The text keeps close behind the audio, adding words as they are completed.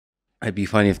It'd be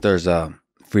funny if there's a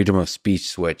freedom of speech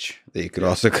switch that you could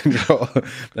also control.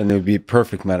 Then it would be a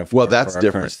perfect metaphor. Well, that's for our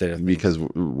different current state of things. because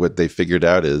what they figured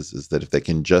out is that if they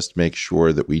can just make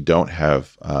sure that we don't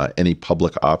have any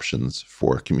public options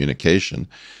for communication,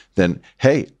 then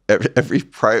hey, every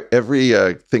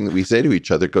thing that we say to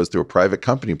each other goes through a private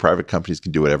company. Private companies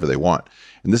can do whatever they want,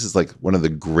 and this is like one of the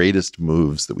greatest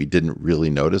moves that we didn't really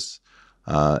notice.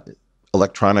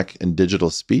 Electronic and digital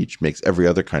speech makes every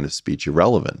other kind of speech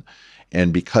irrelevant.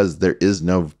 And because there is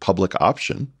no public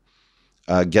option,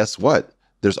 guess what?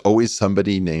 There's always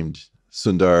somebody named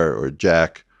Sundar or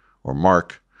Jack or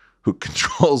Mark who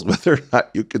controls whether or not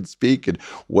you can speak and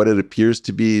what it appears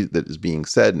to be that is being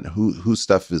said and whose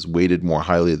stuff is weighted more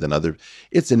highly than others.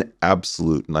 It's an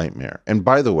absolute nightmare. And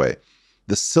by the way,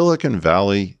 the Silicon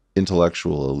Valley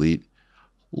intellectual elite,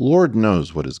 Lord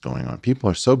knows what is going on. People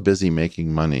are so busy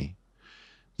making money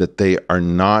that they are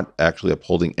not actually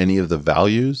upholding any of the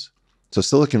values. So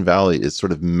Silicon Valley is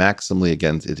sort of maximally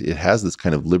against it. It has this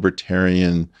kind of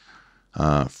libertarian,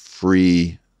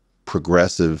 free,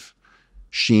 progressive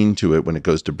sheen to it when it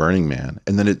goes to Burning Man.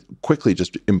 And then it quickly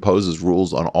just imposes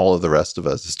rules on all of the rest of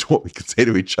us as to what we can say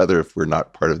to each other if we're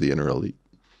not part of the inner elite.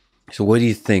 So what do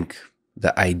you think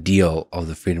the ideal of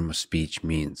the freedom of speech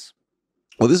means?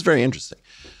 Well, this is very interesting.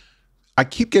 I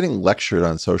keep getting lectured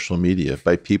on social media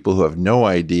by people who have no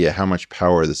idea how much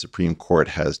power the Supreme Court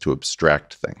has to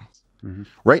abstract things. Mm-hmm.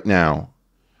 Right now,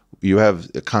 you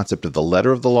have a concept of the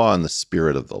letter of the law and the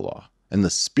spirit of the law. And the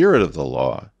spirit of the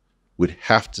law would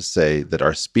have to say that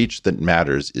our speech that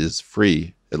matters is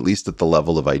free, at least at the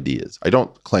level of ideas. I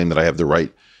don't claim that I have the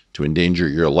right to endanger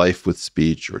your life with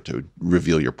speech or to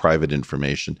reveal your private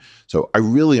information. So I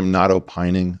really am not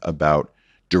opining about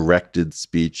directed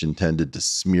speech intended to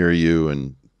smear you.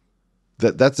 And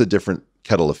that's a different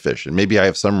kettle of fish. And maybe I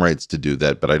have some rights to do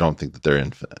that, but I don't think that they're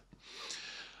infinite.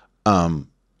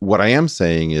 What I am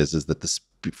saying is that the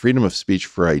freedom of speech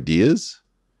for ideas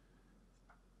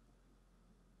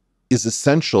is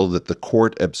essential that the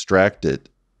court abstract it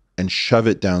and shove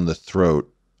it down the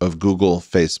throat of Google,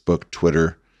 Facebook,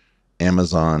 Twitter,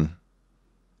 Amazon,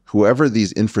 whoever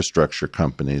these infrastructure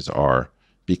companies are,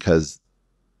 because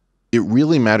it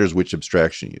really matters which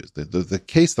abstraction you use. The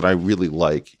case that I really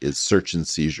like is search and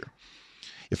seizure.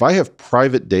 If I have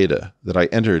private data that I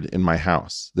entered in my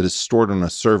house that is stored on a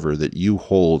server that you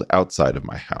hold outside of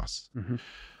my house,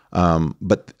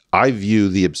 but I view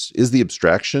is the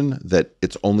abstraction that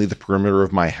it's only the perimeter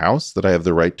of my house that I have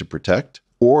the right to protect,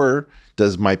 or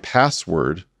does my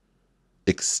password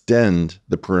extend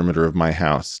the perimeter of my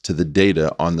house to the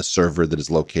data on the server that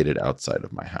is located outside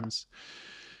of my house?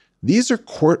 These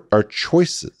are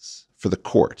choices for the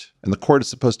court, and the court is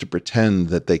supposed to pretend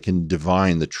that they can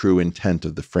divine the true intent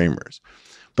of the framers.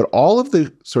 But all of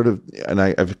the sort of, and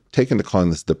I've taken to calling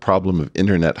this the problem of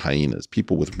internet hyenas,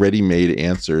 people with ready-made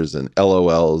answers and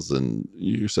LOLs and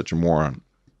you're such a moron.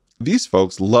 These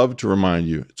folks love to remind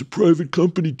you, it's a private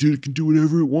company, dude, it can do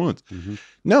whatever it wants. Mm-hmm.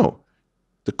 No,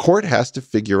 the court has to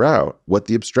figure out what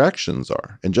the abstractions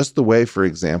are. And just the way, for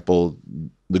example,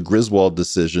 the Griswold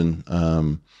decision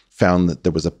found that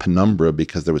there was a penumbra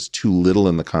because there was too little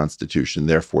in the Constitution.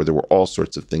 Therefore, there were all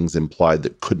sorts of things implied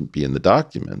that couldn't be in the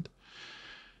document.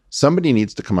 Somebody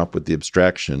needs to come up with the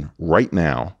abstraction right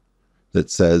now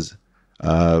that says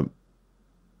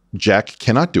Jack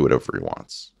cannot do whatever he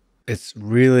wants. It's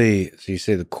really, so you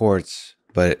say the courts,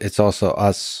 but it's also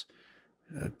us,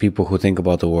 people who think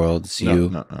about the world. It's you.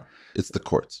 No. It's the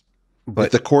courts. But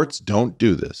if the courts don't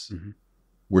do this,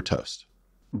 we're toast.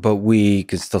 But we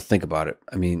can still think about it.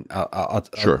 I mean, but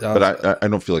I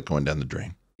don't feel like going down the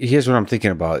drain. Here's what I'm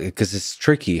thinking about, because it's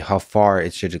tricky how far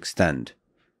it should extend.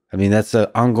 I mean, that's an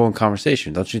ongoing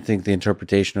conversation. Don't you think the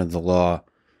interpretation of the law?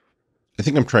 I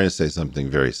think I'm trying to say something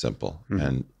very simple,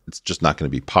 and it's just not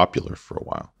going to be popular for a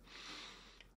while.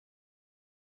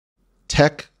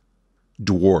 Tech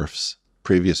dwarfs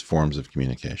previous forms of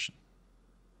communication.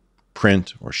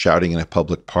 Print or shouting in a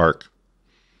public park.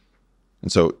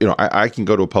 And so, I can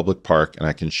go to a public park and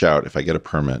I can shout if I get a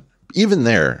permit. Even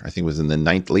there, I think it was in the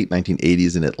late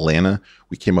 1980s in Atlanta,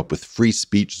 we came up with free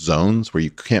speech zones where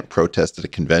you can't protest at a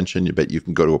convention, but you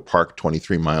can go to a park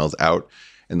 23 miles out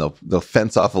and they'll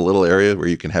fence off a little area where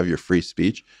you can have your free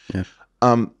speech. Yeah.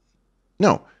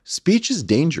 No, speech is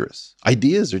dangerous.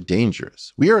 Ideas are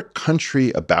dangerous. We are a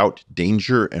country about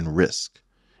danger and risk.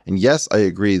 And yes, I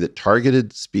agree that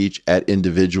targeted speech at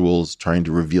individuals trying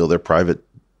to reveal their private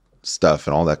stuff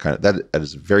and all that that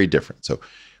is very different. So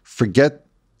forget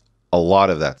a lot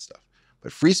of that stuff.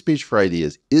 But free speech for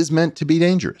ideas is meant to be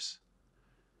dangerous.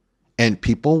 And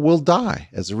people will die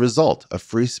as a result of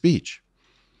free speech.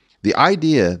 The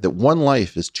idea that one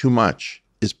life is too much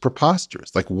is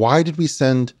preposterous. Like, why did we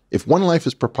send, if one life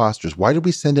is preposterous, why did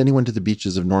we send anyone to the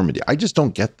beaches of Normandy? I just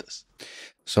don't get this.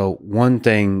 So one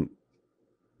thing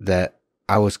that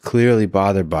I was clearly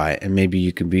bothered by, and maybe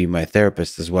you can be my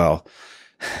therapist as well.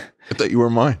 I thought you were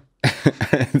mine.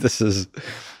 This is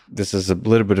a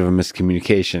little bit of a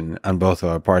miscommunication on both of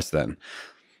our parts then.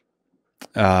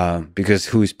 Because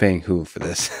who's paying who for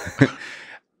this?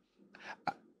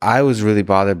 I was really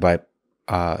bothered by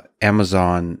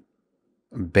Amazon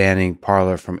banning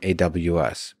Parler from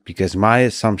AWS, because my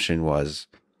assumption was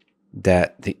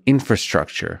that the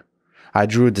infrastructure, I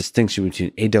drew a distinction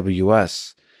between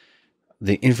AWS,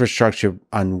 the infrastructure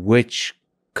on which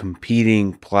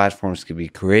competing platforms could be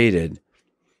created,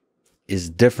 is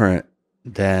different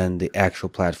than the actual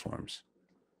platforms.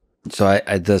 So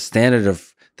the standard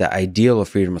of the ideal of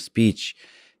freedom of speech,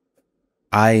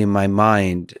 in my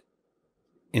mind,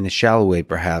 in a shallow way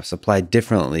perhaps, applied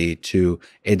differently to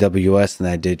AWS than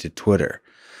I did to Twitter.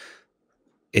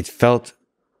 It felt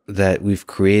that we've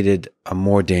created a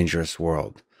more dangerous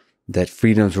world, that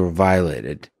freedoms were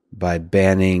violated by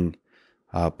banning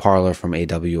Parler from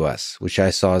AWS, which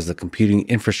I saw as the computing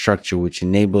infrastructure which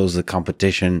enables the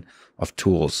competition of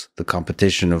tools, the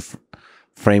competition of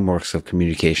frameworks of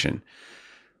communication.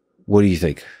 What do you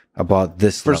think about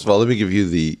this? First of all, let me give you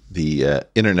the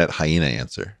internet hyena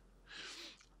answer.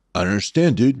 I don't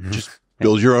understand, dude. Just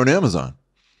build your own Amazon.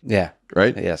 Yeah.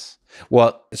 Right? Yes.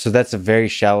 Well, so that's a very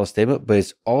shallow statement, but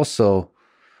it's also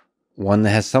one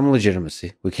that has some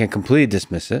legitimacy. We can't completely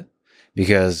dismiss it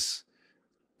because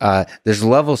there's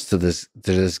levels to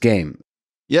this game.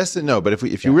 Yes and no, but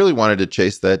if you really wanted to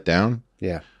chase that down,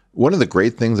 one of the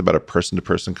great things about a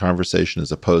person-to-person conversation,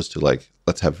 as opposed to like,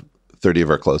 let's have 30 of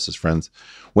our closest friends.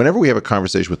 Whenever we have a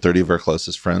conversation with 30 of our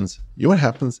closest friends, you know what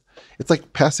happens? It's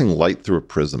like passing light through a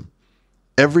prism.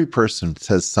 Every person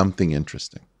says something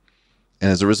interesting.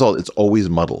 And as a result, it's always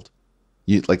muddled.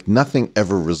 Like nothing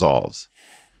ever resolves.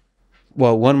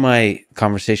 Well, one of my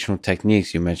conversational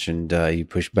techniques you mentioned, you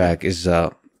push back, is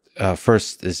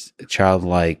first is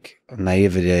childlike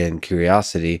naivete and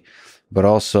curiosity, but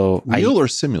also real or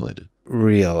simulated?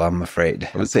 Real, I'm afraid.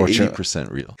 I would say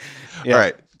 80% real. Yeah. All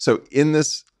right. So in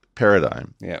this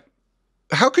paradigm,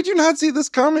 how could you not see this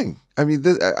coming? I mean,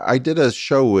 I did a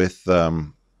show with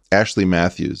Ashley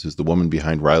Matthews, who's the woman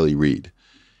behind Riley Reid,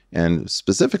 and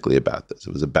specifically about this.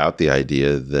 It was about the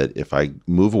idea that if I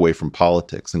move away from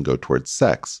politics and go towards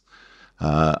sex,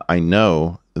 I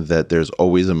know that there's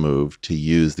always a move to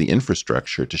use the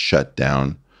infrastructure to shut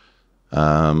down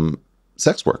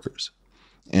sex workers.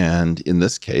 And in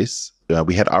this case,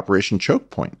 we had Operation Choke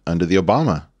Point under the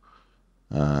Obama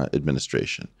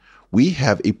administration. We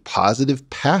have a positive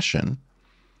passion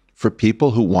for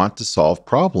people who want to solve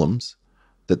problems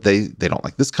that they don't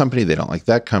like this company, they don't like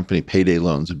that company. Payday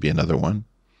loans would be another one.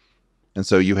 And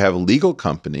so you have legal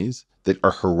companies that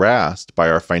are harassed by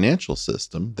our financial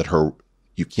system that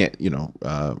you can't,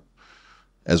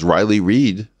 as Riley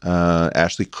Reid,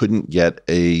 Ashley couldn't get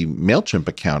a MailChimp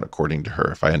account, according to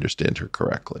her, if I understand her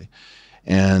correctly.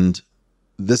 And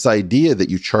this idea that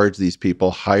you charge these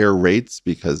people higher rates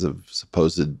because of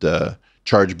supposed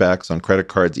chargebacks on credit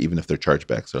cards, even if their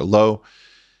chargebacks are low.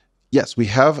 Yes, we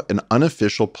have an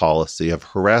unofficial policy of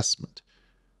harassment.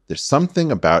 There's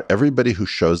something about everybody who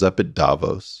shows up at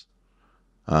Davos.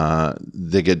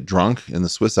 They get drunk in the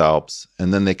Swiss Alps,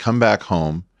 and then they come back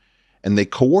home and they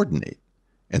coordinate.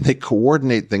 And they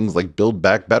coordinate things like Build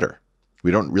Back Better.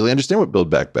 We don't really understand what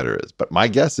Build Back Better is, but my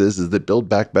guess is that Build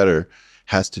Back Better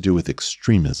has to do with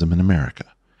extremism in America.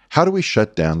 How do we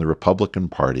shut down the Republican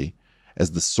Party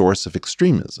as the source of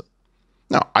extremism?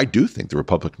 Now, I do think the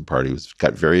Republican Party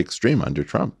got very extreme under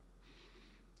Trump.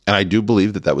 And I do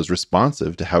believe that was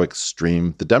responsive to how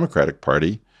extreme the Democratic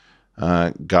Party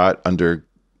got under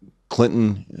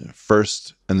Clinton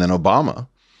first, and then Obama,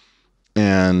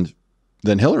 and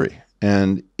then Hillary.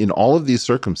 And in all of these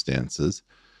circumstances,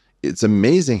 it's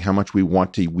amazing how much we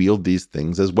want to wield these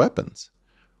things as weapons.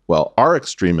 Well, our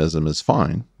extremism is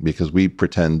fine because we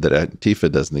pretend that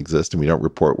Antifa doesn't exist and we don't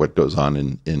report what goes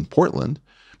on in Portland.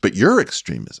 But your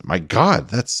extremism, my God,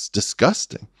 that's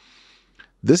disgusting.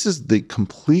 This is the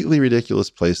completely ridiculous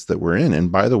place that we're in.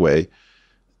 And by the way,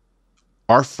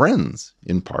 our friends,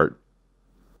 in part,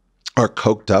 are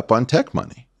coked up on tech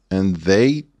money, and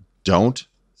they don't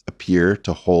appear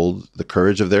to hold the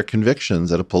courage of their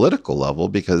convictions at a political level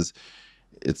because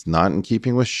it's not in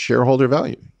keeping with shareholder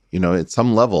value. At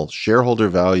some level, shareholder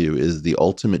value is the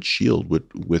ultimate shield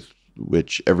with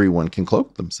which everyone can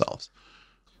cloak themselves.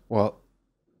 Well,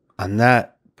 on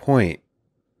that point,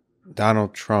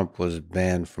 Donald Trump was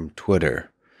banned from Twitter,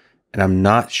 and I'm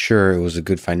not sure it was a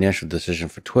good financial decision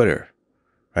for Twitter,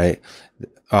 right?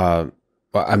 Well,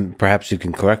 perhaps you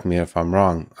can correct me if I'm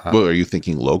wrong. Well, are you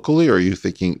thinking locally, or are you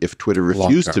thinking if Twitter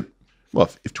refused to? Well,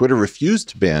 if Twitter refused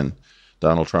to ban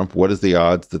Donald Trump, what is the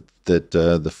odds that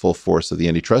the full force of the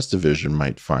antitrust division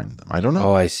might find them? I don't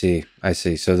know. Oh, I see.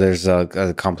 So there's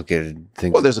a complicated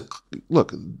thing. Well,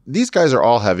 look. These guys are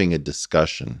all having a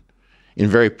discussion in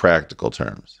very practical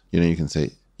terms. You can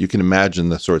say, you can imagine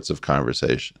the sorts of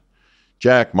conversation.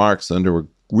 Jack, Mark, Sunder, we're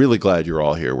really glad you're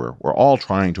all here. We're all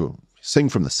trying to sing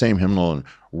from the same hymnal and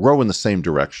row in the same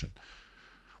direction.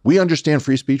 We understand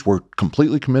free speech. We're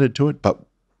completely committed to it, but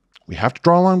we have to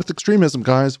draw a line with extremism,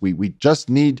 guys. We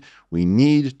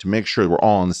need to make sure we're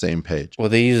all on the same page. Well,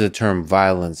 they use the term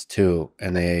violence too,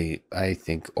 and they, I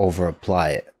think, over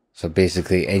apply it. So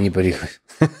basically, anybody.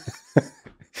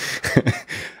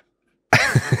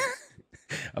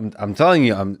 I'm telling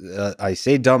you, I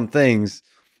say dumb things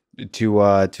to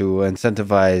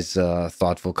incentivize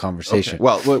thoughtful conversation. Okay.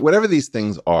 Well, whatever these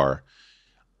things are,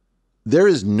 there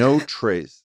is no trace.